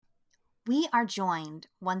we are joined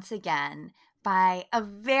once again by a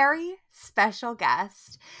very special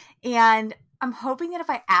guest. And I'm hoping that if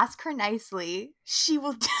I ask her nicely, she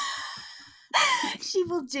will she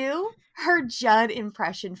will do her Judd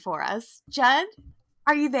impression for us. Judd,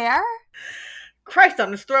 are you there? Christ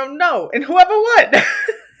on his throne, no, and whoever would.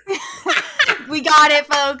 We got it,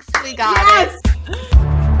 folks. We got Yes! it.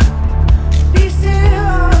 Be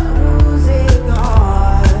still, losing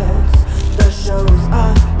hearts. The show's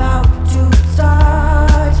about to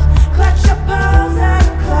start. Clutch your pearls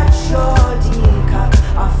and clutch your teacup.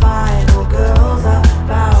 Our final girls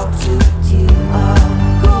about to team up.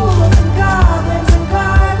 Ghouls and goblins and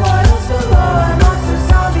gargoyles galore. Monsters,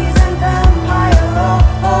 zombies and vampire lore.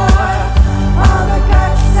 All the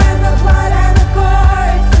guts and the blood and the gore.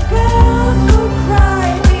 It's the girls who cry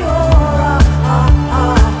the aura.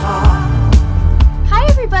 Hi,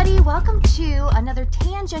 everybody. Welcome to another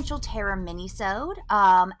Tangential Terror minisode.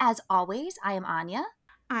 As always, I am Anya.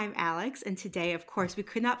 I'm Alex, and today, of course, we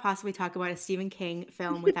could not possibly talk about a Stephen King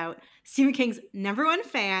film without Stephen King's number one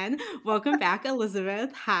fan. Welcome back,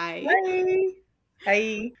 Elizabeth. Hi.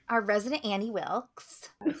 Hi. Our resident Annie Wilkes.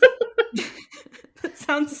 That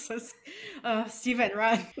sounds so... Stephen,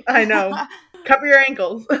 run. I know. Cover your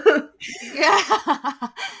ankles. Yeah.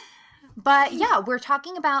 But yeah, we're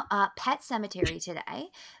talking about Pet Sematary today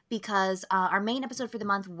because our main episode for the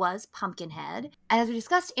month was Pumpkinhead. And as we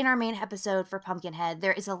discussed in our main episode for Pumpkinhead,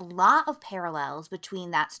 there is a lot of parallels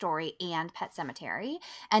between that story and Pet Sematary.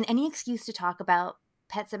 And any excuse to talk about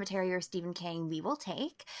Pet Sematary or Stephen King, we will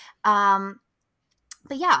take.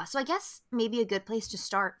 But yeah, so I guess maybe a good place to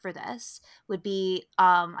start for this would be,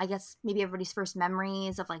 I guess maybe everybody's first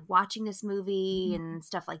memories of like watching this movie and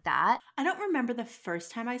stuff like that. I don't remember the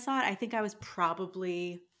first time I saw it. I think I was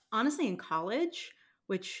probably, honestly, in college,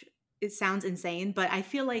 which it sounds insane, but I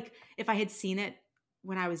feel like if I had seen it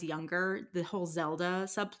when I was younger, the whole Zelda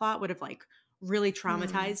subplot would have like really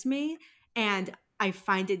traumatized me. And I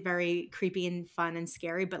find it very creepy and fun and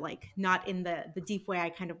scary, but like not in the deep way I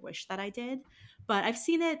kind of wish that I did. But I've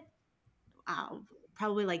seen it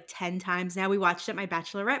probably like 10 times now. We watched it at my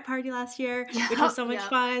bachelorette party last year, which was so much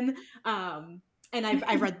fun. And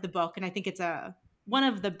I've read the book, and I think it's one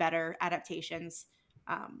of the better adaptations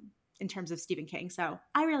in terms of Stephen King. So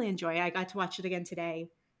I really enjoy it. I got to watch it again today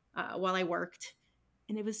while I worked,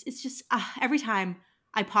 and it's just every time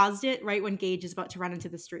I paused it right when Gage is about to run into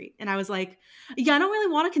the street, and I was like, yeah, I don't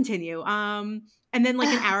really want to continue. And then like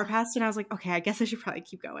an hour passed, and I was like, okay, I guess I should probably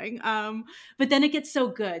keep going. But then it gets so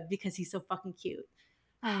good because he's so fucking cute.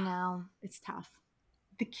 I know. It's tough.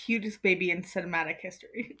 The cutest baby in cinematic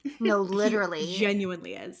history. No, literally. He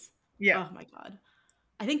genuinely is. Yeah. Oh my God.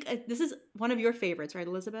 I think this is one of your favorites, right,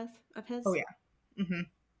 Elizabeth, of his? Oh, yeah. Mm-hmm.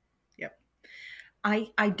 Yep.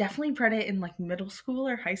 I definitely read it in like middle school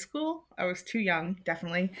or high school. I was too young,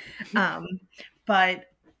 definitely. But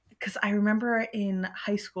because I remember in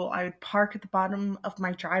high school, I would park at the bottom of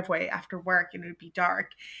my driveway after work and it would be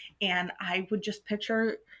dark. And I would just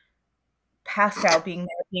picture Pascal being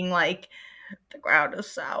there, being like, the ground is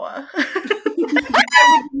sour.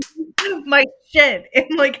 My shit, and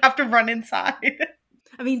like have to run inside.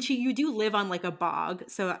 I mean, you do live on like a bog,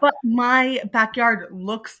 so. But my backyard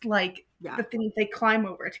looks like Yeah. the thing they climb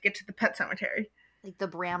over to get to the pet cemetery. Like the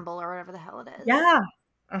bramble or whatever the hell it is. Yeah.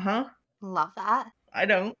 Uh-huh. Love that. I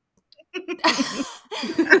don't.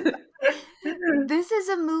 This is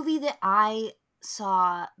a movie that I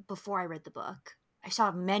saw before I read the book. I saw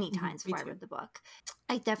it many times before I read the book.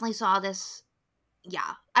 I definitely saw this,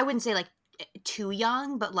 yeah, I wouldn't say like too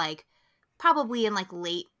young, but like probably in like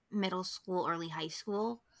late middle school, early high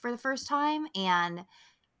school for the first time, and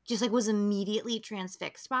just like was immediately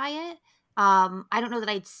transfixed by it. I don't know that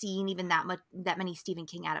I'd seen even that many Stephen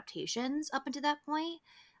King adaptations up until that point.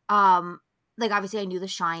 Like obviously I knew The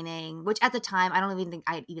Shining, which at the time I don't even think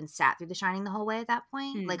I had even sat through The Shining the whole way at that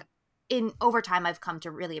point. Like over time I've come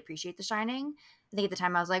to really appreciate The Shining. I think at the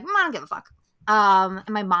time I was like, I don't give a fuck. And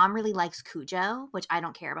my mom really likes Cujo, which I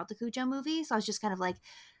don't care about the Cujo movie, so I was just kind of like,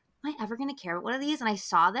 am I ever gonna care about one of these? And I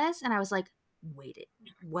saw this and I was like, wait,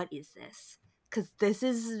 what is this? Because this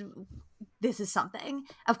is something.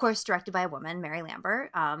 Of course, directed by a woman, Mary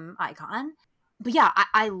Lambert, icon. But yeah,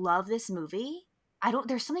 I love this movie.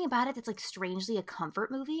 There's something about it that's like strangely a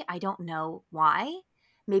comfort movie. I don't know why.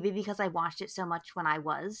 Maybe because I watched it so much when I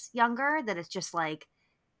was younger that it's just like,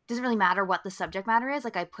 doesn't really matter what the subject matter is.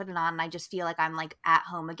 Like I put it on and I just feel like I'm like at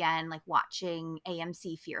home again, like watching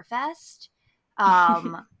AMC Fear Fest.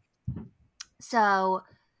 So,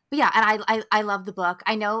 but yeah, and I love the book.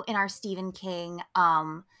 I know in our Stephen King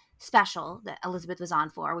special that Elizabeth was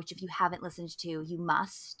on for, which if you haven't listened to, you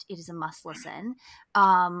must. It is a must listen.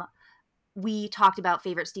 we talked about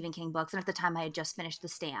favorite Stephen King books, and at the time I had just finished The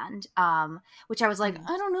Stand, which I was like,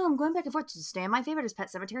 I don't know, I'm going back and forth. Is The Stand my favorite? Is Pet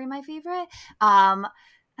Sematary my favorite?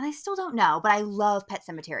 And I still don't know, but I love Pet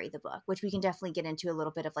Sematary, the book, which we can definitely get into a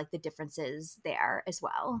little bit of like the differences there as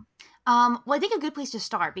well. Well, I think a good place to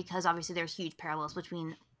start, because obviously there's huge parallels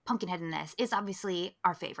between Pumpkinhead and this, is obviously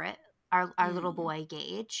our favorite, our little boy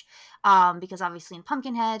Gage, because obviously in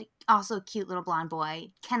Pumpkinhead, also a cute little blonde boy,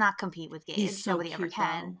 cannot compete with Gage. He's so Nobody ever cute,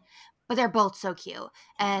 can. though. But they're both so cute. Yeah.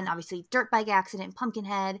 And obviously dirt bike accident in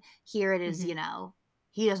Pumpkinhead. Here it is, Mhm.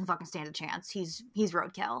 he doesn't fucking stand a chance. He's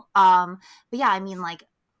roadkill. But yeah, I mean, like,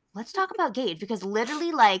 let's talk about Gage, because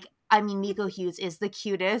literally, like, I mean, Miko Hughes is the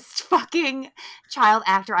cutest fucking child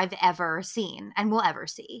actor I've ever seen and will ever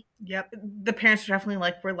see. Yep. The parents are definitely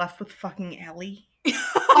like, we're left with fucking Ellie.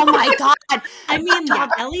 Oh my god. I mean, yeah,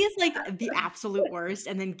 Stop. Ellie is like the absolute worst,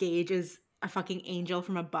 and then Gage is a fucking angel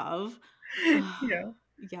from above. Ugh, Yeah.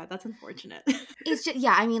 yeah, that's unfortunate. It's just,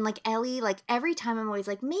 yeah, I mean, like, Ellie, like, every time I'm always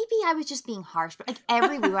like, maybe I was just being harsh, but like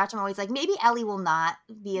every rewatch I'm always like, maybe Ellie will not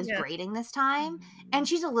be as Yeah. grating this time. And Mm.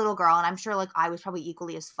 she's a little girl, and I'm sure like I was probably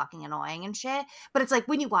equally as fucking annoying and shit. But it's like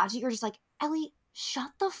when you watch it, you're just like, Ellie,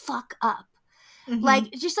 shut the fuck up. Like,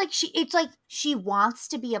 Mm-hmm. just like it's like she wants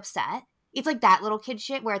to be upset. It's like that little kid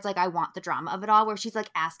shit where it's like, I want the drama of it all, where she's like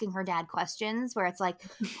asking her dad questions, where it's like,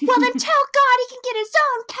 well, then tell God he can get his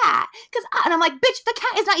own cat. And I'm like, bitch, the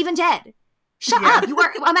cat is not even dead. Shut Yeah. up. You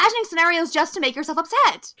are imagining scenarios just to make yourself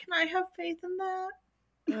upset. Can I have faith in that?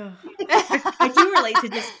 Ugh. I do relate to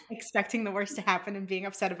just expecting the worst to happen and being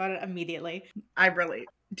upset about it immediately. I relate.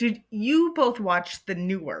 Did you both watch the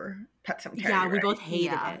newer Pet Sematary, Yeah, we right? both hated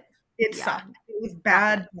Yeah. it. It Yeah. sucked. It was Fuck it.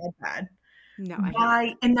 bad, bad, bad. No, I hated Why?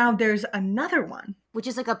 it. And now there's another one. Which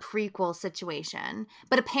is like a prequel situation.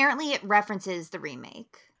 But apparently it references the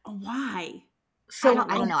remake. Why? I So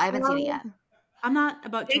don't I don't know. know. I haven't seen it how yet. I'm not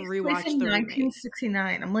about to takes place rewatch in the remake.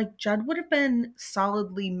 1969. I'm like, Judd would have been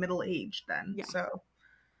solidly middle aged then. Yeah. So, Yeah.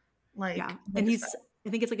 like, what And is that? I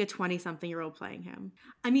think it's like a 20-something-year-old playing him.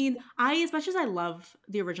 I mean, as much as I love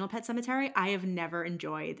the original Pet Cemetery, I have never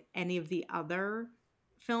enjoyed any of the other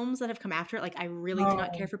films that have come after it. Like, I really do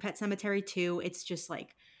not care Oh, for Pet Cemetery 2. It's just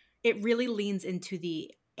like, it really leans into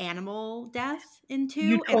the animal death in you 2.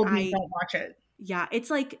 And told me don't watch it. yeah, it's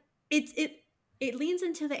like, it leans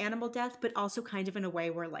into the animal death, but also kind of in a way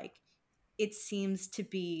where like, it seems to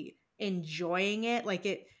be enjoying it. Like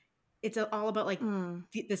it's all about like Mm.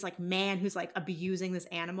 this like man who's like abusing this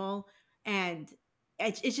animal, and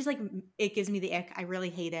it's just like it gives me the ick. I really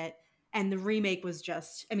hate it. And the remake was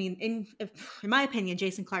just, I mean, in my opinion,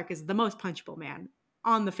 Jason Clarke is the most punchable man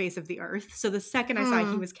on the face of the earth. So the second I saw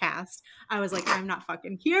he Mm. was cast, I was like, I'm not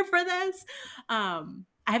fucking here for this.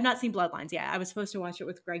 I have not seen Bloodlines yet. I was supposed to watch it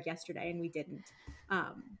with Greg yesterday and we didn't.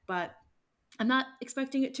 But I'm not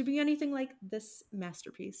expecting it to be anything like this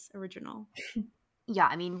masterpiece original. Yeah,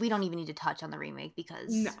 I mean, we don't even need to touch on the remake No.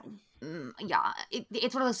 because, yeah,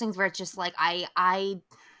 it's one of those things where it's just like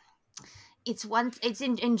it's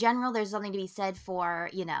in general. There's something to be said for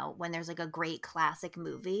when there's like a great classic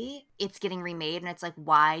movie, it's getting remade, and it's like,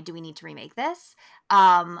 why do we need to remake this?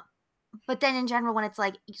 Um, but then in general, when it's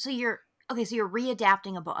like, so you're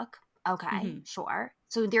readapting a book, okay, Hmm. sure.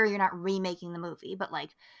 So in theory, you're not remaking the movie, but like,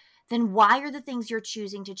 then why are the things you're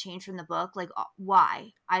choosing to change from the book? Like,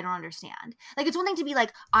 why? I don't understand. Like, it's one thing to be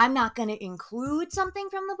like, I'm not going to include something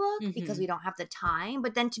from the book because we Hmm. don't have the time,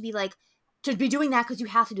 but then to be like, to be doing that because you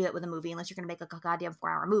have to do it with a movie unless you're going to make like a goddamn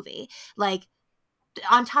 4-hour movie. Like,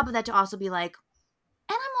 on top of that, to also be like,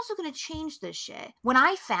 and I'm also going to change this shit. When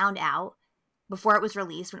I found out before it was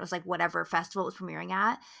released, when it was like whatever festival it was premiering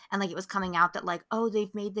at, and like it was coming out that like, oh,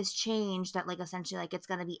 they've made this change that like essentially like it's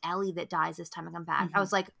gonna be Ellie that dies this time and come back. I Hmm.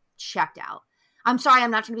 was like, checked out. I'm sorry,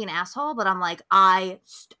 I'm not trying to be an asshole, but I'm like,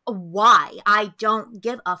 why? I don't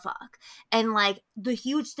give a fuck. And like the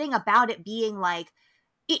huge thing about it being like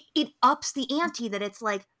it ups the ante that it's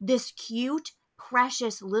like this cute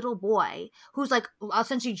precious little boy who's like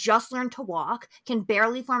essentially just learned to walk, can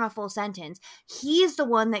barely form a full sentence. He's the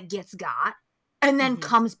one that gets got and then Hmm.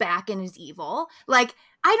 comes back and is evil. Like,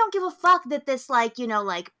 I don't give a fuck that this like,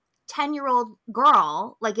 like 10-year-old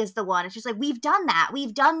girl like is the one. It's just like, we've done that.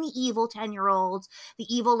 We've done the evil 10-year-olds, the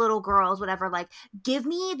evil little girls, whatever. Like, give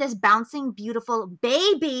me this bouncing beautiful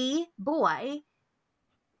baby boy.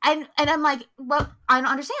 And I'm like, well, I don't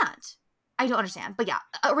understand. I don't understand. But yeah,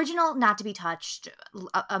 original, not to be touched,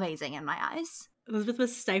 amazing in my eyes. Elizabeth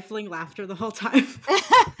was stifling laughter the whole time.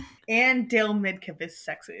 And Dale Midkiff is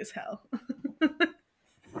sexy as hell.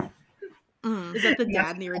 Mm. Is that the And that's,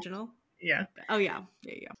 dad in the original? yeah. Oh yeah,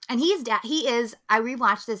 yeah. And he is, I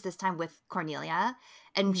rewatched this time with Cornelia,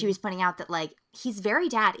 and she Hmm. was pointing out that like he's very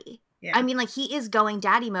daddy. Yeah. I mean, like, he is going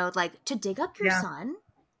daddy mode, like, to dig up your Yeah. son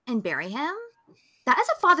and bury him. That is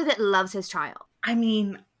a father that loves his child. I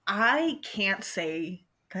mean, I can't say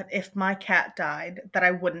that if my cat died that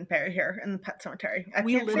I wouldn't bury her in the pet cemetery. I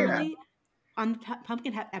We can't say that. literally on the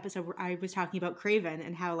Pumpkinhead episode where I was talking about Craven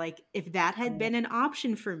and how like if that had been an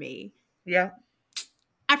option for me, Yeah.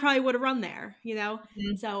 I probably would have run there, you know?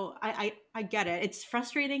 Mhm. So I get it. It's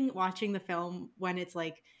frustrating watching the film when it's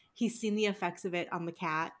like he's seen the effects of it on the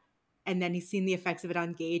cat and then he's seen the effects of it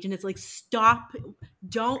on Gage and it's like stop,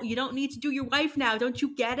 you don't need to do your wife now. Don't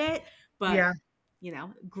you get it? But, Yeah. you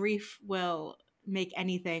know, grief will make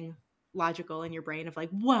anything logical in your brain of like,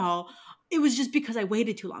 well, it was just because I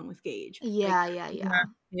waited too long with Gage. Like, Yeah, yeah, Yeah. yeah.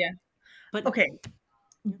 Yeah. but Okay.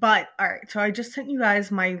 But all right, so I just sent you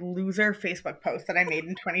guys my loser Facebook post that I made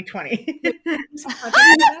in 2020. I'll take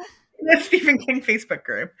you that. The Stephen King Facebook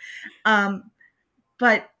group. Um,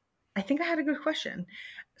 but I think I had a good question.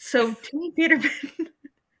 So Timmy Peterman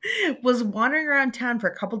was wandering around town for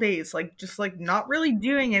a couple days, like just like not really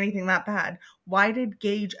doing anything that bad. Why did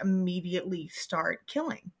Gage immediately start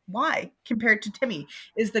killing? Why compared to Timmy?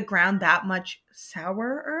 Is the ground that much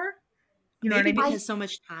sourer? You know what Maybe I mean? I because so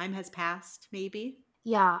much time has passed, maybe.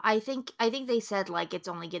 Yeah, I think they said like it's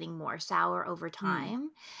only getting more sour over Mm.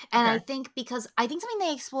 time. And I Okay. think because I think something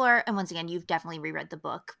they explore, and once again, you've definitely reread the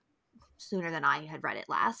book sooner than I had read it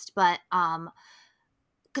last, but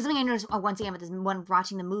because something I noticed once again with this one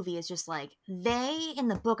watching the movie is just like they in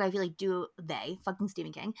the book I feel like do they fucking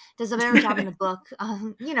Stephen King does a better job in the book,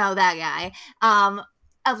 you know that guy,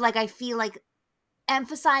 of like I feel like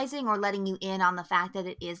emphasizing or letting you in on the fact that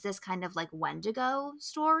it is this kind of like Wendigo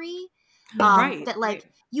story, Right, that like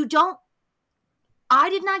right. you don't I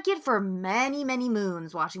did not get for many, many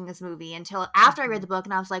moons watching this movie until after I read Mhm. the book,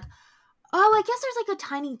 and I was like, oh, I guess there's like a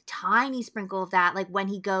tiny, tiny sprinkle of that, like when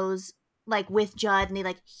he goes like with Judd and they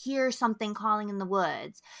like hear something calling in the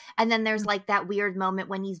woods. And then there's like that weird moment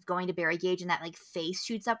when he's going to bury Gage and that like face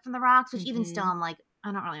shoots up from the rocks, which even still Mhm. I'm like,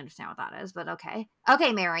 I don't really understand what that is, but okay.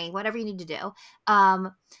 Okay, Mary, whatever you need to do.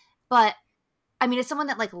 Um, but I mean, as someone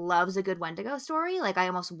that like loves a good Wendigo story, like I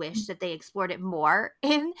almost wish that they explored it more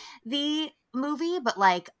in the movie. But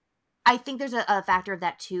like, I think there's a factor of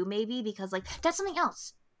that too, maybe because like that's something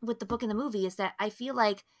else with the book and the movie is that I feel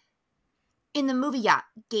like in the movie, yeah,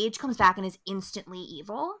 Gage comes back and is instantly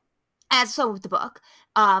evil, as so with the book.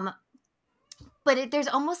 But there's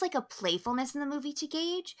almost like a playfulness in the movie to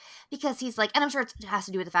Gage because he's like, and I'm sure it has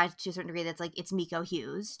to do with the fact to a certain degree that's like it's Miko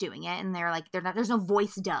Hughes doing it, and they're like they're not there's no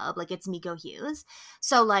voice dub, like it's Miko Hughes,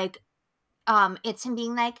 so like it's him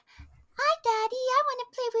being like, hi daddy, I want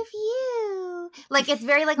to play with you, like it's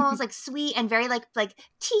very like almost like sweet and very like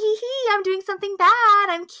tee hee hee, I'm doing something bad,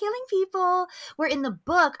 I'm killing people, where in the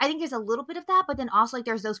book I think there's a little bit of that, but then also like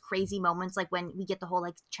there's those crazy moments like when we get the whole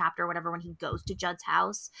like chapter or whatever when he goes to Judd's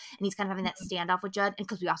house and he's kind of having that standoff with Judd, and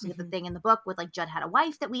because we also get the Mhm. thing in the book with like Judd had a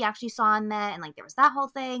wife that we actually saw and met, and like there was that whole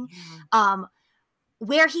thing, Yeah. um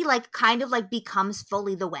where he like kind of like becomes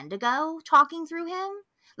fully the Wendigo talking through him.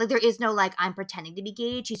 Like there is no like I'm pretending to be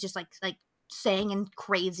Gage. He's just like saying and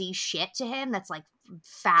crazy shit to him that's like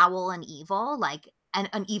foul and evil, like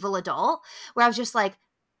an evil adult. Where I was just like,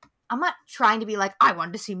 I'm not trying to be like I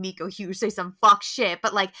wanted to see Miko Hughes say some fuck shit,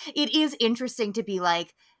 but like it is interesting to be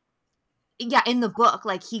like, yeah, in the book,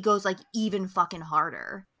 like he goes like even fucking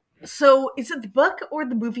harder. So is it the book or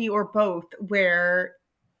the movie or both where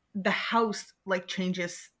the house like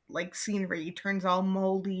changes like scenery, turns all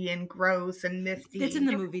moldy and gross and It's in misty?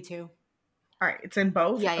 the movie too. All right, it's in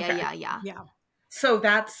both. Yeah, yeah, Okay. yeah, yeah. Yeah. So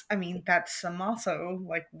that's, I mean, that's some also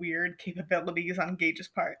like weird capabilities on Gage's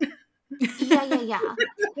part. Yeah, yeah, yeah.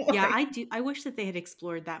 Yeah, Like, I do. I wish that they had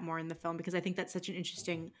explored that more in the film because I think that's such an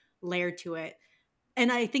interesting layer to it.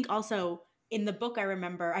 And I think also in the book, I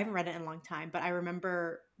remember, I haven't read it in a long time, but I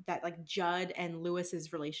remember that like Judd and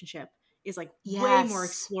Lewis's relationship is like way more Yes.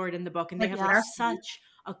 explored in the book. And they like have like Yep. Jesse. such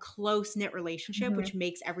a close knit relationship, Mhm. which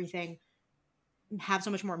makes everything have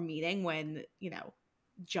so much more meaning when,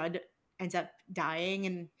 Judd ends up dying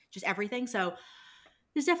and just everything. So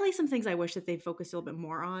there's definitely some things I wish that they'd focused a little bit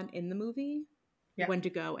more on in the movie, Yeah.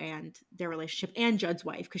 Wendigo and their relationship and Judd's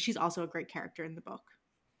wife, because she's also a great character in the book.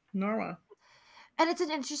 Norma. And it's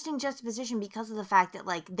an interesting juxtaposition because of the fact that,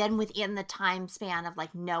 like, then within the time span of,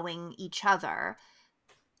 like, knowing each other,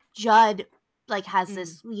 Judd, like, has Mm.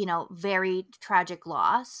 this, very tragic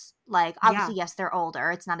loss. Like, Yeah. obviously, yes, they're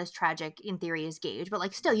older. It's not as tragic in theory as Gage, but,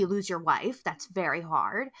 like, still, you lose your wife. That's very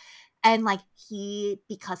hard. And, like,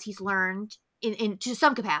 because he's learned, in to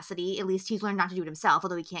some capacity, at least, he's learned not to do it himself,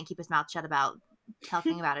 although he can't keep his mouth shut about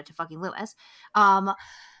talking about it to fucking Lewis. Um,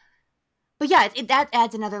 But yeah, that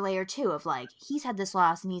adds another layer too of like he's had this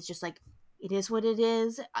loss and he's just like, it is what it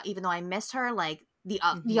is. Even though I miss her, like the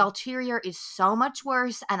ulterior is so much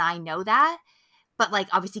worse, and I know that. But like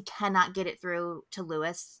obviously cannot get it through to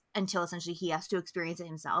Lewis until essentially he has to experience it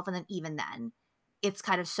himself, and then even then, it's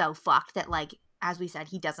kind of so fucked that like as we said,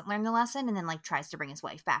 he doesn't learn the lesson and then like tries to bring his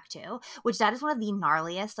wife back too, which that is one of the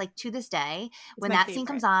gnarliest, like to this day, It's when my that scene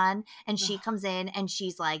comes favorite. on and she comes in and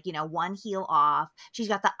she's like, one heel off. She's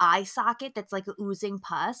got the eye socket that's like oozing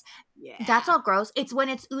pus. Yeah. That's all gross. It's when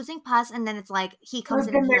it's oozing pus and then it's like he comes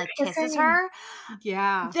in then and he they're like kisses kissing. her.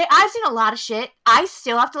 Yeah. I've seen a lot of shit. I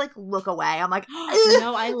still have to like look away. I'm like,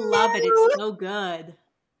 No, I love it. It's no. so good.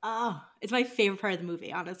 Oh, it's my favorite part of the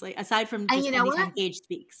movie, honestly. Aside from And just you know what? anytime Gage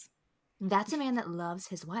speaks. That's a man that loves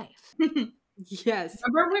his wife. Yes.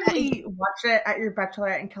 Remember when we watched it at your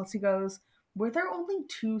bachelorette and Kelsey goes, were there only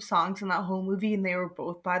 2 songs in that whole movie and they were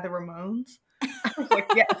both by the Ramones? I was like,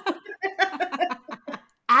 yes.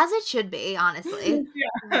 As it should be, honestly.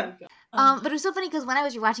 Oh my god. But it was so funny because when I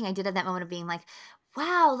was rewatching, I did have that moment of being like,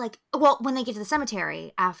 wow, like, well, when they get to the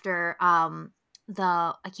cemetery after, I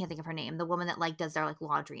can't think of her name, the woman that like does their like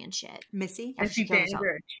laundry and shit. Missy? After she Missy kills herself.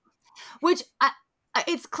 Dandridge. Which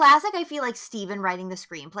it's classic. I feel like Steven writing the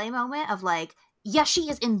screenplay moment of like, yes, she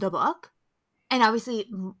is in the book, and obviously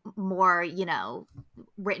more,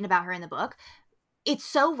 written about her in the book. It's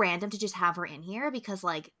so random to just have her in here because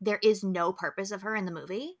like there is no purpose of her in the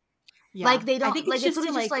movie. Yeah. Like they I don't think like it's it's just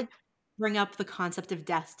to literally just like bring up the concept of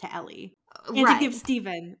death to Ellie. And to give right.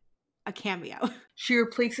 Steven a cameo. She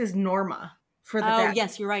replaces Norma for the Oh, death.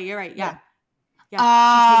 yes, you're right. You're right. Yeah. Yeah. She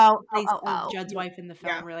takes Oh, the place of oh. Judd's wife in the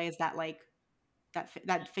film, Yeah. really, as that like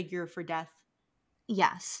that figure for death.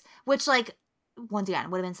 Yes. Which like once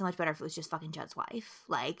again would have been so much better if it was just fucking Judd's wife.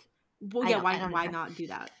 Like Well, I yeah, don't I don't why care. not do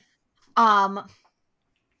that?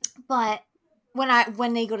 But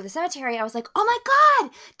when they go to the cemetery, I was like, oh my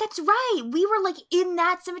god, that's right. We were like in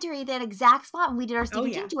that cemetery, that exact spot, when we did our Oh,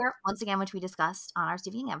 Stephen King yeah. tour once again, which we discussed on our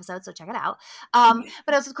Stephen King episode. So check it out.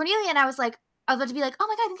 But I was with Cornelia, and I was about to be like, oh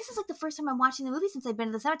my god, I think this is like the first time I'm watching the movie since I've been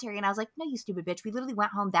to the cemetery. And I was like, no, you stupid bitch. We literally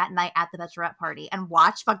went home that night at the bachelorette party and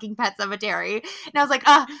watched fucking Pet Cemetery. And I was like,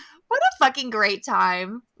 what a fucking great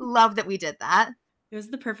time. Love that we did that. It was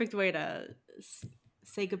the perfect way to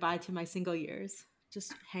say goodbye to my single years.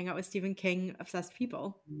 Just hang out with Stephen King obsessed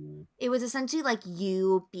people. It was essentially like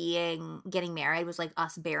you getting married was like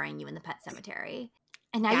us burying you in the Pet Cemetery.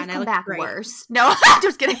 And now Yeah, you've and I come look back great. worse. No,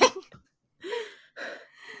 just kidding.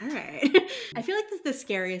 All right. I feel like the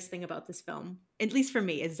scariest thing about this film, at least for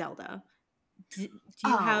me, is Zelda. Do you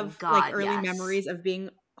have like God, early yes. memories of being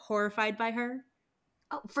horrified by her?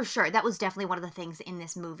 Oh, for sure. That was definitely one of the things in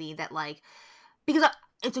this movie that like, because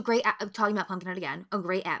it's a great, talking about Pumpkinhead again, a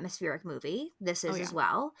great atmospheric movie. This is as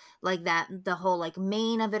well. Like that, the whole like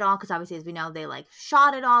main of it all, because obviously as we know, they like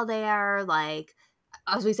shot it all there. Like,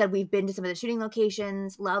 as we said, we've been to some of the shooting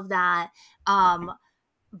locations. Love that.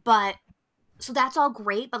 But so that's all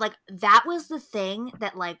great, but like that was the thing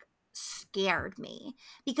that like scared me,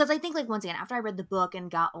 because I think like once again after I read the book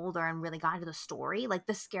and got older and really got into the story, like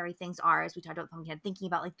the scary things are, as we talked about Pumpkinhead, thinking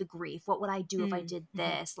about like the grief, what would I do if I did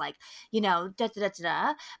this, like da da da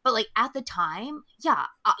da. But like at the time, yeah,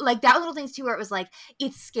 like that was little things too where it was like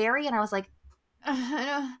it's scary and I was like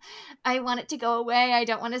I want it to go away. I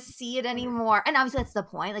don't want to see it anymore. And obviously that's the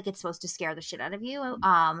point. Like it's supposed to scare the shit out of you.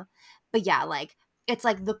 But yeah, like it's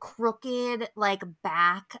like the crooked like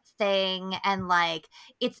back thing, and like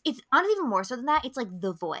it's honestly even more so than that. It's like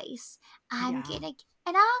the voice. I'm gonna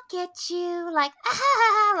and I'll get you like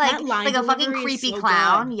That line like a fucking delivery is creepy so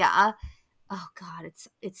clown. good. Yeah. Oh god,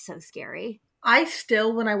 it's so scary. I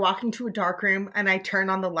still, when I walk into a dark room and I turn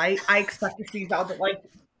on the light, I expect to see Velvet like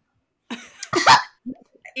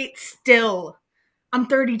it's still. I'm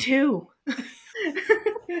 32.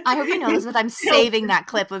 I hope you know, Elizabeth, I'm saving that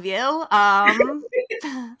clip of you.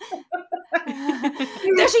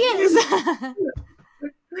 There she is.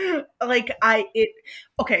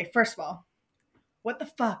 Okay, first of all, what the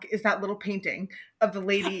fuck is that little painting of the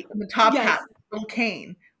lady in the top Yes. hat, little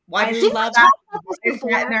cane? Why I does she Didn't we love talk that? about this Is that before?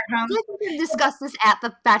 in our I house? feel like we didn't discuss this at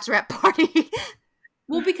the bachelorette party.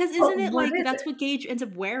 Well, because isn't it what like is that's it? what Gage ends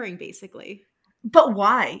up wearing, basically? But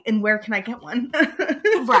why? And where can I get one?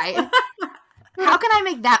 Right. How can I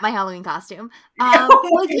make that my Halloween costume? Oh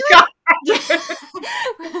Well, I my feel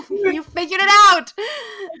like you figured it out.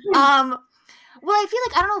 Well, I feel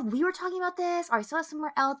like I don't know if we were talking about this or I saw it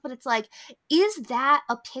somewhere else, but it's like, is that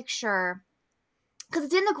a picture? Because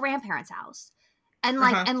it's in the grandparents' house, and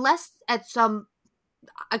like unless at some,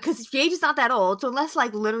 because Gage is not that old, so unless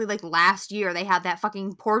like literally like last year they had that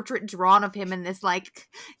fucking portrait drawn of him in this like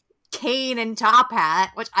cane and top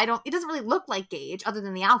hat, which it doesn't really look like Gage other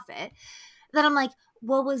than the outfit. Then I'm like,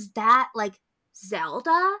 well, was that like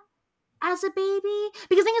Zelda as a baby?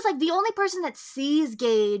 Because the thing is, like, the only person that sees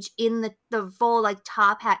Gage in the full like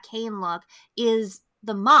top hat cane look is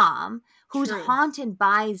the mom, who's True. haunted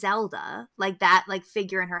by Zelda, like that like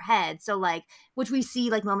figure in her head. So like, which we see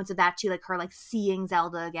like moments of that too, like her like seeing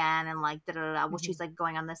Zelda again and like da da da, while she's like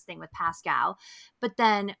going on this thing with Pascal. But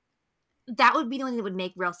then that would be the only thing that would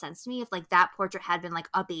make real sense to me if like that portrait had been like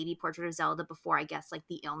a baby portrait of Zelda before, I guess, like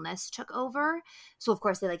the illness took over. So of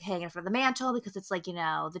course they like hang it for the mantle because it's like,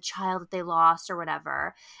 the child that they lost or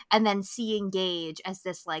whatever. And then seeing Gage as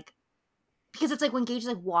this like, because it's like when Gage is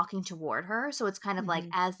like walking toward her, so it's kind of like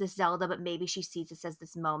as this Zelda, but maybe she sees this as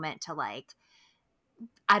this moment to like,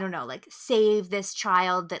 I don't know, like save this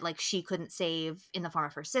child that like she couldn't save in the form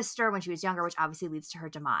of her sister when she was younger, which obviously leads to her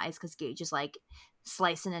demise because Gage is like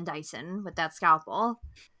slicing and dicing with that scalpel.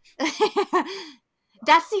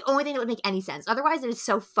 That's the only thing that would make any sense. Otherwise, it is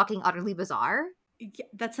so fucking utterly bizarre. Yeah,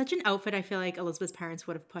 that's such an outfit I feel like Elizabeth's parents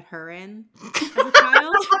would have put her in as a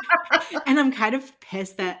child. And I'm kind of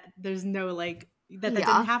pissed that there's no like that Yeah.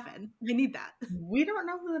 didn't happen. I need that. We don't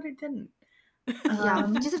know that it didn't. Yeah,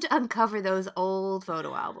 you just have to uncover those old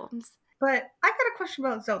photo albums. But I got a question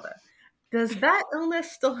about Zelda. Does that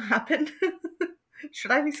illness still happen?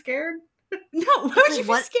 Should I be scared? No, why would Wait, you be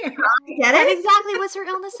what? scared? Get What it? exactly was her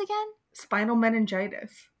illness again? Spinal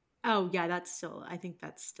meningitis. Oh yeah, I think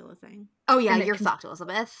that's still a thing. Oh yeah, And it you're can- fucked,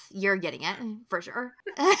 Elizabeth. You're getting it for sure.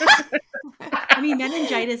 I mean,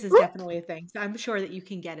 meningitis is definitely a thing. So I'm sure that you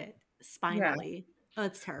can get it Yeah. spinally. Oh,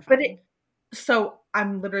 that's But terrifying. so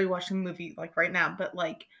I'm literally watching the movie like right now, but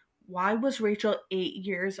like, why was Rachel 8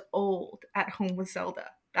 years old at home with Zelda?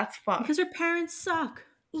 That's fucked. Because her parents suck.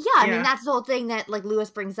 Yeah, I mean Yeah. that's the whole thing that like Lewis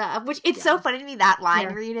brings up, which it's Yeah. so funny to me that line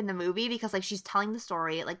Yeah. read in the movie because like she's telling the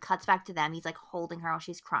story, it like cuts back to them, he's like holding her while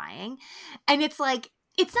she's crying, and it's like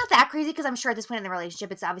it's not that crazy because I'm sure at this point in the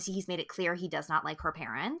relationship, it's obviously he's made it clear he does not like her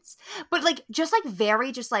parents, but like just like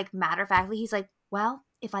very just like matter of factly, he's like, well,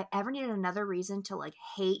 if I ever needed another reason to like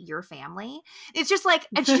hate your family, it's just like,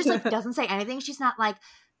 and she just like doesn't say anything. She's not like,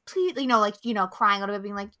 please, like crying a little bit,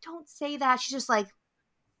 being like, don't say that. She's just like,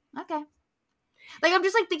 okay. Like I'm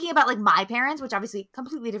just like thinking about like my parents, which obviously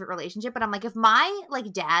completely different relationship, but I'm like if my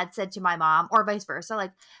like dad said to my mom or vice versa,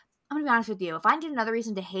 like I'm gonna be honest with you, if I needed another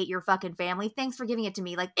reason to hate your fucking family, thanks for giving it to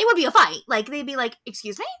me. Like it would be a fight. Like they'd be like,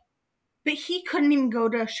 excuse me? But he couldn't even go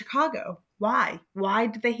to Chicago. Why? Why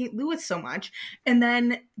did they hate Lewis so much? And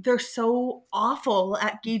then they're so awful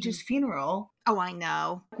at Gage's funeral. Oh, I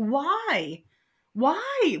know. Why?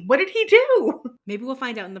 Why? What did he do? Maybe we'll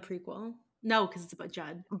find out in the prequel. No, because it's about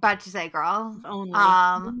Judd. About to say, girl. If only.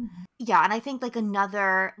 Yeah, and I think like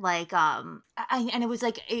another like and it was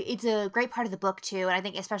like it's a great part of the book too, and I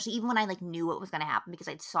think especially even when I like knew what was going to happen because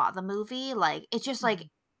I saw the movie, like it's just like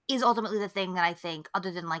is ultimately the thing that I think,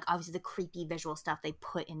 other than like obviously the creepy visual stuff they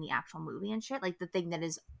put in the actual movie and shit, like the thing that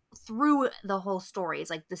is through the whole story is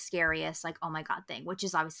like the scariest, like oh my god thing, which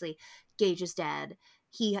is obviously Gage is dead.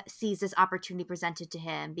 He sees this opportunity presented to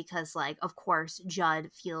him because like of course Judd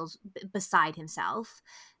feels beside himself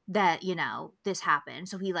that this happened,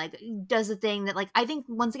 so he like does the thing that like I think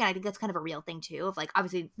once again I think that's kind of a real thing too, of like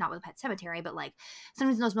obviously not with Pet Cemetery, but like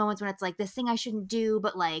sometimes in those moments when it's like this thing I shouldn't do,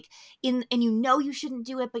 but like and you shouldn't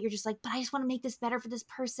do it, but you're just like, but I just want to make this better for this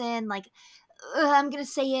person, like I'm gonna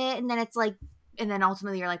say it, and then it's like, and then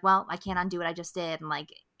ultimately you're like, well, I can't undo what I just did, and like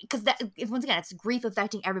because that once again it's grief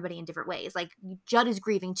affecting everybody in different ways. Like Judd is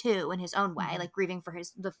grieving too in his own way, like grieving for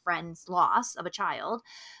the friend's loss of a child.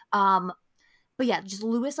 But yeah, just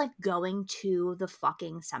Lewis like going to the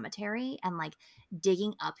fucking cemetery and like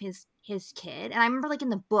digging up his kid. And I remember like in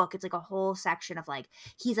the book, it's like a whole section of like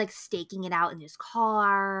he's like staking it out in his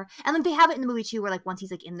car. And like they have it in the movie too, where like once he's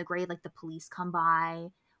like in the grave, like the police come by.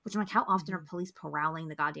 Which I'm like, how often are police prowling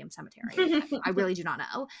the goddamn cemetery? I really do not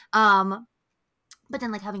know. But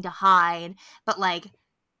then like having to hide, but like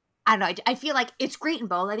I don't know. I feel like it's great in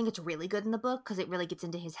both. I think it's really good in the book because it really gets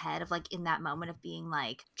into his head of like in that moment of being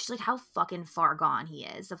like just like how fucking far gone he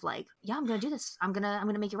is of like, yeah, I'm gonna do this. I'm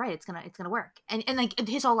gonna make it right. It's gonna work. And like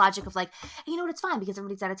his whole logic of like, you know what, it's fine because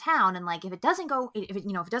everybody's out of town, and like if it doesn't go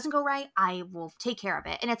right, I will take care of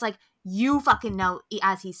it. And it's like you fucking know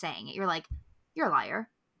as he's saying it, you're like, you're a liar.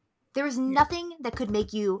 There is nothing that could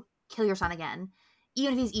make you kill your son again,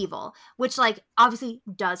 even if he's evil, which like obviously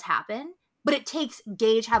does happen. But it takes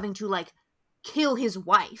Gage having to like kill his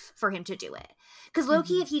wife for him to do it. Because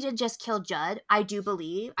low-key, if he did just kill Judd, I do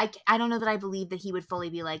believe, I don't know that I believe that he would fully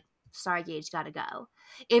be like, sorry, Gage, gotta go.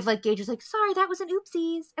 If like Gage was like, sorry, that was an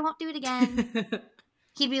oopsies, I won't do it again.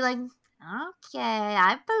 He'd be like, Okay,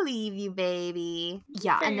 I believe you, baby.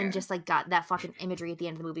 Yeah, and then Fair. just like got that fucking imagery at the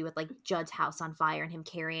end of the movie with like Judd's house on fire and him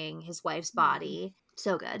carrying his wife's body.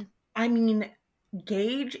 So good. I mean,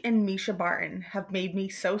 Gage and Misha Barton have made me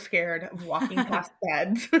so scared of walking past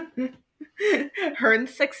beds. Her in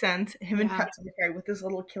Sixth Sense, him in Yeah. Pet Sematary with his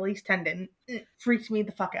little Achilles tendon, freaked me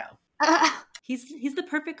the fuck out. He's the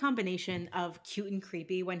perfect combination of cute and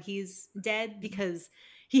creepy when he's dead because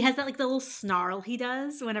he has that like the little snarl he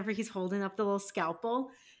does whenever he's holding up the little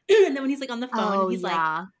scalpel. And then when he's like on the phone, Oh he's like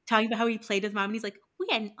yeah, talking about how he played with mom and he's like, "We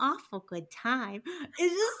had an awful good time."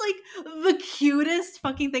 It's just like the cutest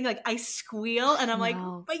fucking thing. Like I squeal and I'm like,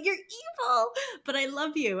 no, "But you're evil." But I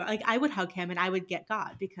love you. Like I would hug him and I would get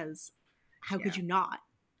God because how could Yeah. you not?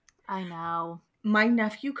 I know. My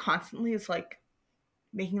nephew constantly is like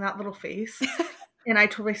making that little face. And I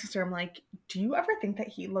told my sister, I'm like, do you ever think that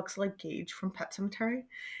he looks like Gage from Pet Sematary?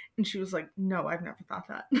 And she was like, no, I've never thought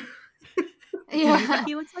that. Do you think Yeah,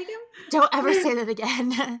 he looks like don't ever say that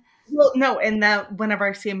again. Well, no, and that whenever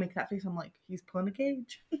I see him make that face, I'm like, he's pulling a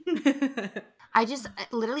Gage. him? I just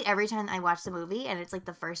literally every time I watch the movie and it's like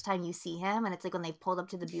the first time you see him and it's like when they pulled up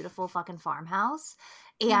to the beautiful fucking farmhouse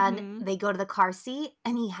and Mhm. they go to the car seat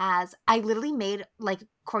and he has I literally made like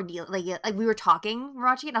Cordelia like we were talking we're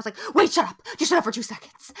watching it and I was like, wait, shut up, just shut up for 2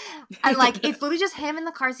 seconds. And like it's literally just him in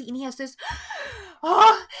the car seat and he has this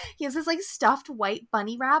oh he has this like stuffed white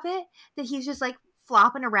bunny rabbit that he's just like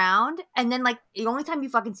flopping around and then like the only time you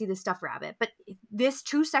fucking see this stuffed rabbit but this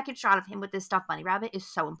 2 second shot of him with this stuffed bunny rabbit is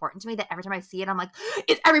so important to me that every time I see it I'm like,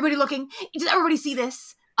 is everybody looking, does everybody see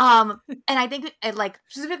this? And I think like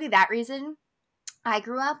specifically that reason I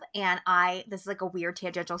grew up and this is like a weird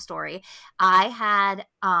tangential story. I had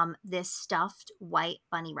this stuffed white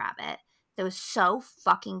bunny rabbit that was so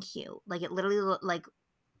fucking cute. Like it literally looked like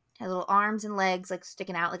had little arms and legs like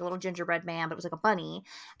sticking out like a little gingerbread man, but it was like a bunny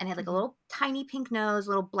and had like a Mhm. little tiny pink nose,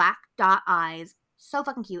 little black dot eyes. So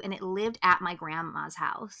fucking cute. And it lived at my grandma's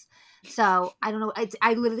house. So I don't know.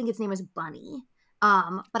 I literally think its name is Bunny.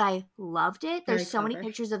 But I loved it. Very There's so many clever.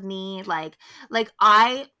 pictures of me like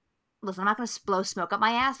I listen, I'm not gonna blow smoke up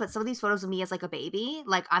my ass, but some of these photos of me as like a baby,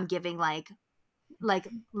 like I'm giving like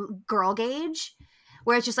girl Gage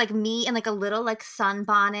where it's just like me and like a little like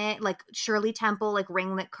sunbonnet, like Shirley Temple, like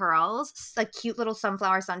ringlet curls, like cute little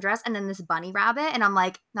sunflower sundress, and then this bunny rabbit. And I'm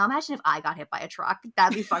like, now imagine if I got hit by a truck.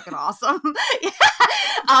 That'd be fucking awesome.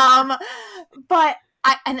 Yeah. But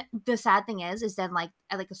and the sad thing is then like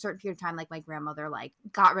at like a certain period of time, like my grandmother like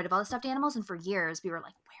got rid of all the stuffed animals, and for years we were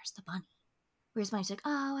like, where's the bunny? Where's the bunny? She's like,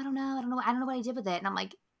 oh, I don't know what I did with it. And I'm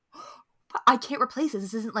like, I can't replace this.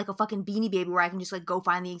 This isn't like a fucking Beanie Baby where I can just like go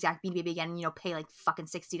find the exact Beanie Baby again and pay like fucking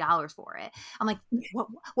 $60 for it. I'm like,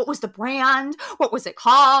 what was the brand? What was it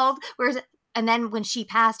called? Where is it? And then when she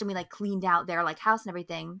passed and we like cleaned out their like house and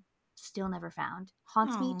everything, still never found.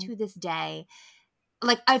 Haunts me Oh. to this day.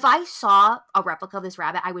 Like if I saw a replica of this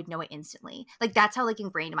rabbit, I would know it instantly. Like that's how like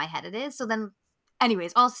ingrained in my head it is. So then,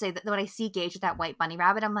 anyways, I'll say that when I see Gage with that white bunny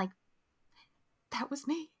rabbit, I'm like, that was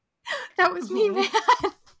me. That was me, man.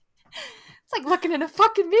 Oh. It's like looking in a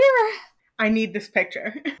fucking mirror. I need this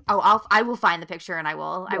picture. Oh, I will find the picture and I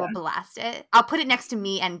will Yeah. blast it. I'll put it next to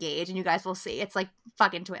me and Gage, and you guys will see. It's like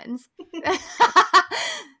fucking twins.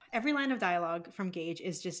 Every line of dialogue from Gage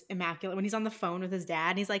is just immaculate. When he's on the phone with his dad,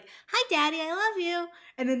 and he's like, "Hi, Daddy, I love you,"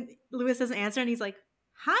 and then Lewis doesn't answer, and he's like,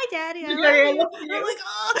 "Hi, Daddy, I love Daddy, I you." love And I'm you. like,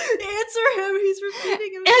 "Oh, answer him! He's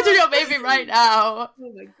repeating Answer himself." your baby right now.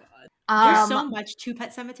 Oh my god! There's Um, so much to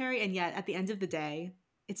Pet Cemetery, and yet at the end of the day,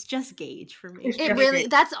 it's just Gage for It's me. it just really Gage.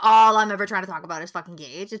 that's all I'm ever trying to talk about is fucking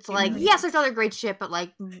Gage. It's It like, really yes, is. there's other great shit, but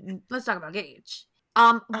like let's talk about Gage.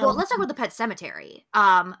 Well, Um, let's talk about the Pet Cemetery.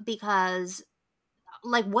 Because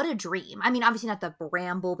like what a dream. I mean, obviously not the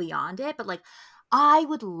bramble beyond it, but like I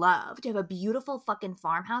would love to have a beautiful fucking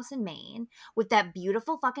farmhouse in Maine with that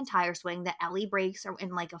beautiful fucking tire swing that Ellie breaks in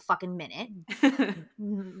like a fucking minute.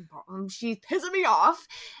 She's pissing me off.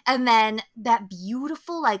 And then that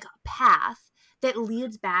beautiful like path that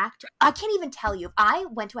leads back to, I can't even tell you. If I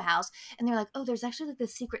went to a house and they're like, oh, there's actually like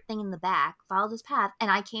this secret thing in the back, follow this path, and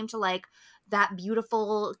I came to like that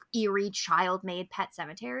beautiful, eerie, child-made pet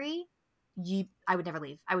cemetery, I would never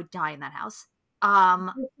leave. I would die in that house.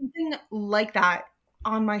 there's something like that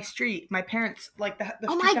on my street. My parents, like the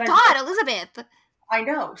Oh street my that I grew god, up. Elizabeth. I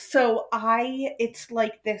know. So it's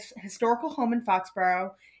like this historical home in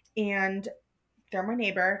Foxborough, and they're my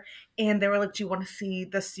neighbor, and they were like, "Do you want to see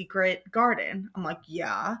the secret garden?" I'm like,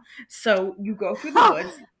 "Yeah." So you go through the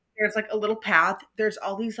woods. There's like a little path. There's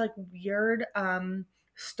all these like weird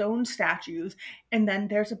stone statues, and then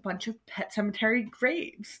there's a bunch of Pet Cemetery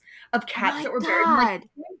graves of Oh cats my that were buried in like god.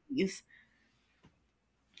 the 90s.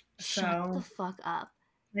 Shut the So fuck up.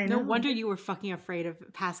 I No know. wonder you were fucking afraid of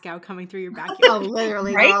Pascal coming through your Oh, backyard.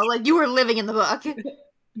 literally, Right? girl. Like, you were living in the book.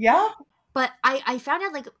 Yeah. But I found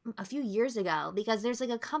out, like, a few years ago, because there's, like,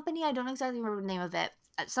 a company, I don't exactly remember the name of it.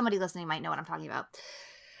 Somebody listening might know what I'm talking about.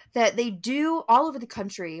 That they do all over the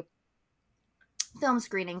country film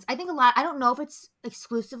screenings. I think a lot, I don't know if it's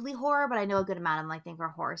exclusively horror, but I know a good amount of them, I think, are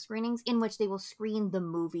horror screenings in which they will screen the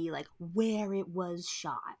movie, like, where it was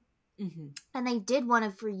shot. Mm-hmm. And they did one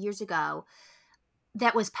of 3 years ago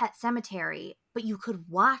that was Pet Cemetery, but you could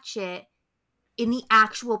watch it in the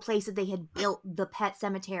actual place that they had built the Pet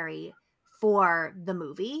Cemetery for the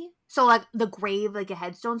movie. So, like, the grave, like, the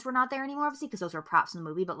headstones were not there anymore, obviously, because those are props in the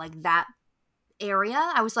movie, but, like, that area,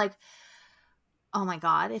 I was like, oh my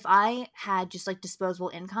God, if I had just, like, disposable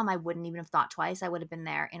income, I wouldn't even have thought twice. I would have been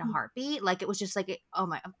there in a heartbeat. Like, it was just like, oh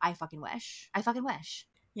my, I fucking wish. I fucking wish.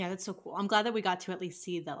 Yeah, that's so cool. I'm glad that we got to at least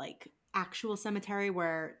see the like actual cemetery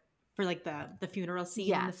where for like the funeral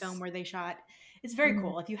scene in the film Yes. where they shot. It's very Mhm.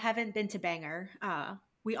 cool. If you haven't been to Bangor,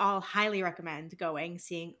 we all highly recommend going,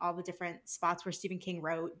 seeing all the different spots where Stephen King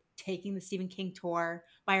wrote, taking the Stephen King tour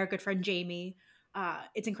by our good friend Jamie.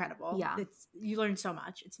 It's incredible. Yeah. It's you learn so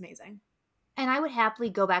much. It's amazing. And I would happily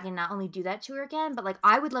go back and not only do that tour again, but, like,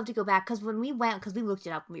 I would love to go back, because when we went, because we looked it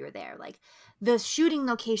up when we were there, like, the shooting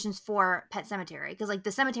locations for Pet Cemetery, because, like,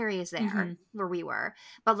 the cemetery is Mm-hmm. there where we were,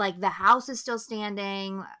 but, like, the house is still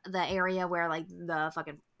standing, the area where, like, the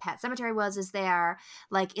fucking Pet Cemetery was is there.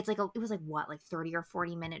 Like, it's like it was like what, like, 30 or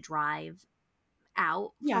 40-minute drive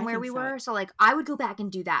out Yeah, from I where think we so. were. So, like, I would go back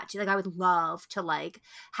and do that too. Like, I would love to, like,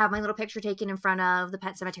 have my little picture taken in front of the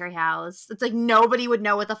Pet Cemetery house. It's like nobody would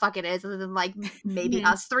know what the fuck it is other than, like, maybe Mhm.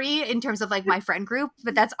 us three in terms of, like, my friend group,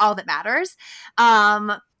 but that's all that matters.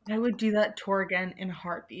 Um I would do that tour again in a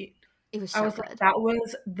heartbeat. it was I so was like, good. that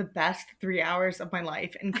was the best 3 hours of my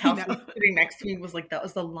life. And I Kelsey know. sitting next to me was like, that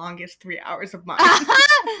was the longest 3 hours of mine.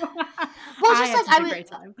 Well, I just had like such I a would, great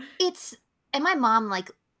time. it's, and my mom,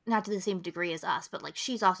 like, not to the same degree as us, but, like,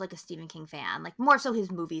 she's also, like, a Stephen King fan, like, more so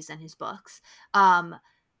his movies than his books. Um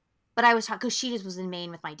but I was talking, because she just was in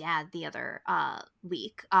Maine with my dad the other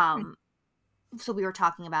week. So we were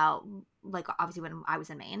talking about, like, obviously when I was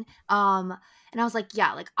in Maine. And I was like,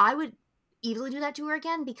 yeah, like, I would easily do that tour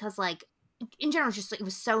again, because, like, in general, it's just, like, it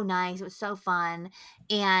was so nice, it was so fun,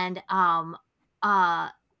 and uh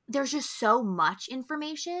there's just so much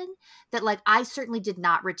information that, like, I certainly did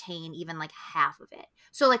not retain even, like, half of it.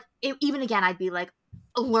 So, like, even again, I'd be like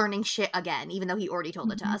learning shit again, even though he already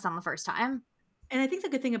told it to Mhm. us on the first time. And I think the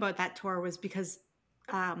good thing about that tour was because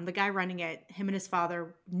the guy running it, him and his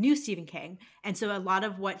father knew Stephen King. And so a lot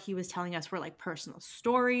of what he was telling us were like personal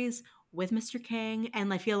stories with Mr. King.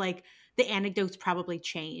 And I feel like the anecdotes probably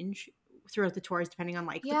change throughout the tours depending on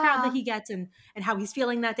like the crowd that Yeah. he gets and how he's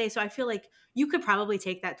feeling that day. So I feel like you could probably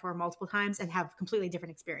take that tour multiple times and have completely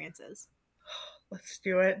different experiences. Let's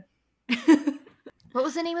do it. What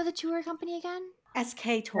was the name of the tour company again? SK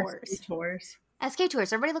Rescue Tours. tours. SK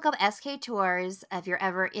Tours. Everybody look up SK Tours if you're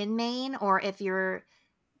ever in Maine, or if you're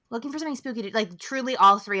looking for something spooky to, like, truly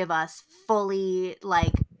all three of us fully,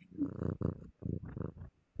 like,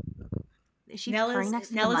 is she purring next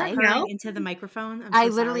to the Is that Nella's mic? purring Mel? into the microphone. I'm I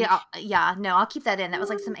so literally, sorry. yeah, no, I'll keep that in. That was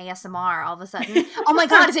like some ASMR all of a sudden. Oh my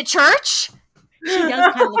God, is it church? She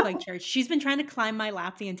does kind of look like church. She's been trying to climb my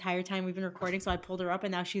lap the entire time we've been recording, so I pulled her up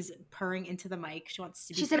and now she's purring into the mic. She wants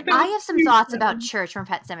to be She said, famous. I have some thoughts about Church from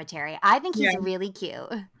Pet Cemetery. I think Yeah. he's really cute.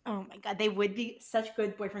 Oh my god, they would be such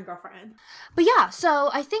good boyfriend girlfriend. But yeah, so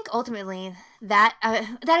I think ultimately that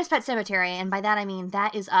that is Pet Cemetery, and by that I mean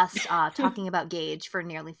that is us talking about Gage for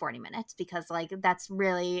nearly 40 minutes, because, like, that's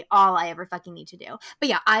really all I ever fucking need to do. But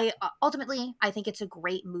yeah, I ultimately I think it's a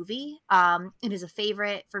great movie. It is a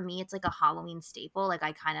favorite for me. It's like a Halloween staple. Like,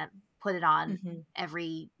 I kind of put it on Hmm.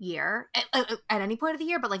 every year at any point of the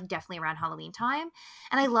year, but, like, definitely around Halloween time.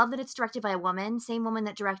 And I love that it's directed by a woman, same woman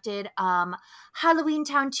that directed Halloween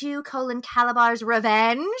Town 2: Calabar's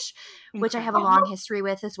Revenge, which I have a long Incredible. Oh, history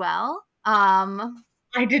with as well.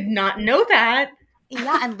 I did not know that.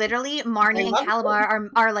 Yeah, and literally I Marnie and love Calabar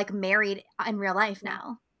it. are like married in real life Yeah.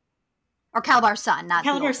 now. Or Calabar's son, not the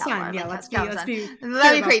old Calabar's son. Calabar, Yeah, like let's Calabar's son. be clear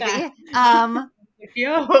That'd be about that. creepy.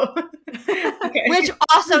 Yo. Which Okay.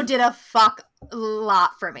 also did a fuck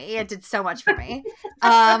lot for me. It did so much for me.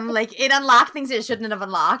 Like, it unlocked things it shouldn't have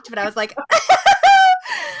unlocked, but I was like,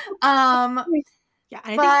 um, Yeah,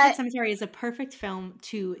 and I think Pet but Cemetery is a perfect film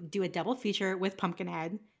to do a double feature with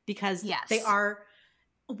Pumpkinhead because they yes. are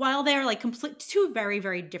while they're like complete two very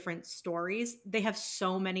very different stories, they have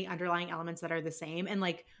so many underlying elements that are the same. And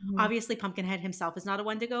like Mhm. obviously Pumpkinhead himself is not a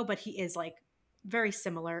Wendigo, but he is like very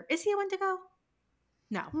similar. Is he a Wendigo?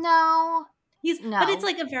 No. No. But it's No.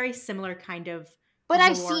 like a very similar kind of But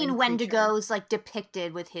I've lore seen and creature. Wendigos like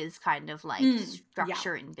depicted with his kind of like Yeah.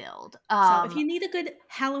 structure and build. So if you need a good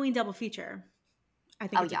Halloween double feature, I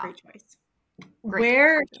think Oh it's a yeah, great choice. great double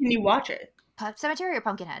Where feature. can you watch it? Cemetery or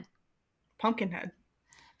Pumpkinhead? Pumpkinhead.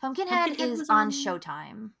 Pumpkinhead Pumpkinhead is was on on,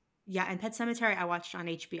 Showtime. yeah, and Pet Cemetery I watched on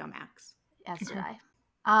HBO Max. As did Okay.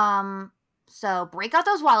 I. So break out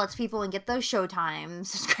those wallets, people, and get those Showtime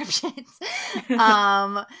subscriptions.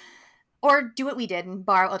 Or do what we did and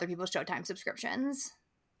borrow other people's Showtime subscriptions.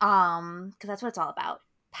 Because that's what it's all about.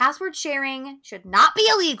 Password sharing should not be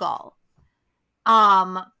illegal.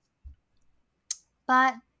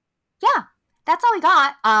 But yeah, that's all we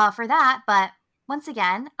got for that. But once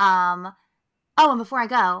again, oh, and before I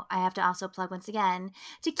go, I have to also plug once again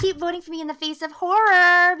to keep voting for me in the face of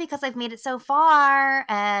horror because I've made it so far.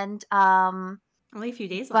 And Only a few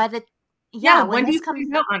days by left. the Yeah, when when do this you put comes,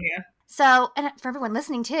 it out, Anya? so, and for everyone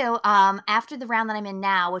listening too, after the round that I'm in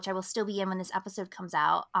now, which I will still be in when this episode comes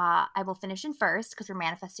out, I will finish in first because we're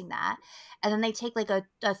manifesting that. And then they take like a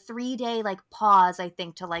 3-day like pause, I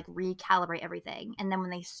think, to like recalibrate everything. And then when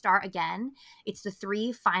they start again, it's the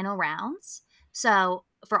 3 final rounds. So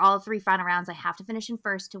for all 3 final rounds, I have to finish in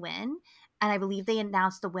first to win. And I believe they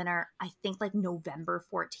announced the winner, I think like November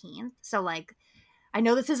 14th. So like, I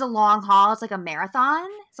know this is a long haul. It's like a marathon.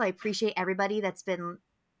 So I appreciate everybody that's been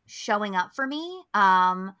showing up for me.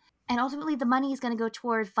 And ultimately, the money is going to go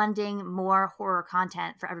toward funding more horror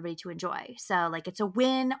content for everybody to enjoy. So, like, it's a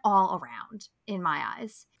win all around in my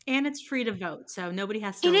eyes. And it's free to vote, so nobody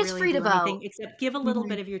has It to is really free to do vote. anything except give a little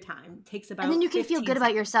bit of your time. It takes And then about you can feel 15 good about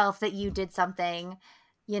seconds. yourself that you did something,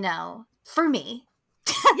 for me.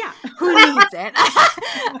 Yeah. Who needs it?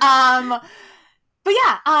 But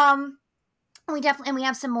yeah, we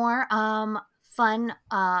have some more fun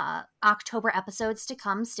October episodes to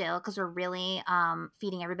come still because we're really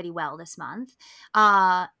feeding everybody well this month,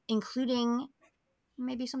 including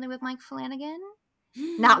maybe something with Mike Flanagan.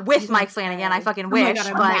 Not with You don't Mike Flanagan, I say. fucking Oh my wish,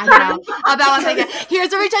 God, but imagine. about one thing. Here's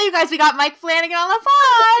where we tell you guys we got Mike Flanagan on the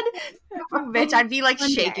pod. Bitch, I'd be like One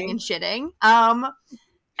shaking day. and shitting.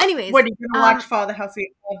 Anyways, What, are you gonna watch Fall the House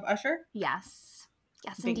of Usher? yes.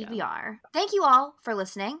 Yes, indeed Bingo. we are. Thank you all for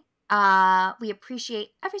listening. We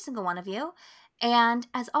appreciate every single one of you. And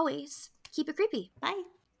as always, keep it creepy. Bye.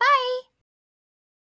 Bye.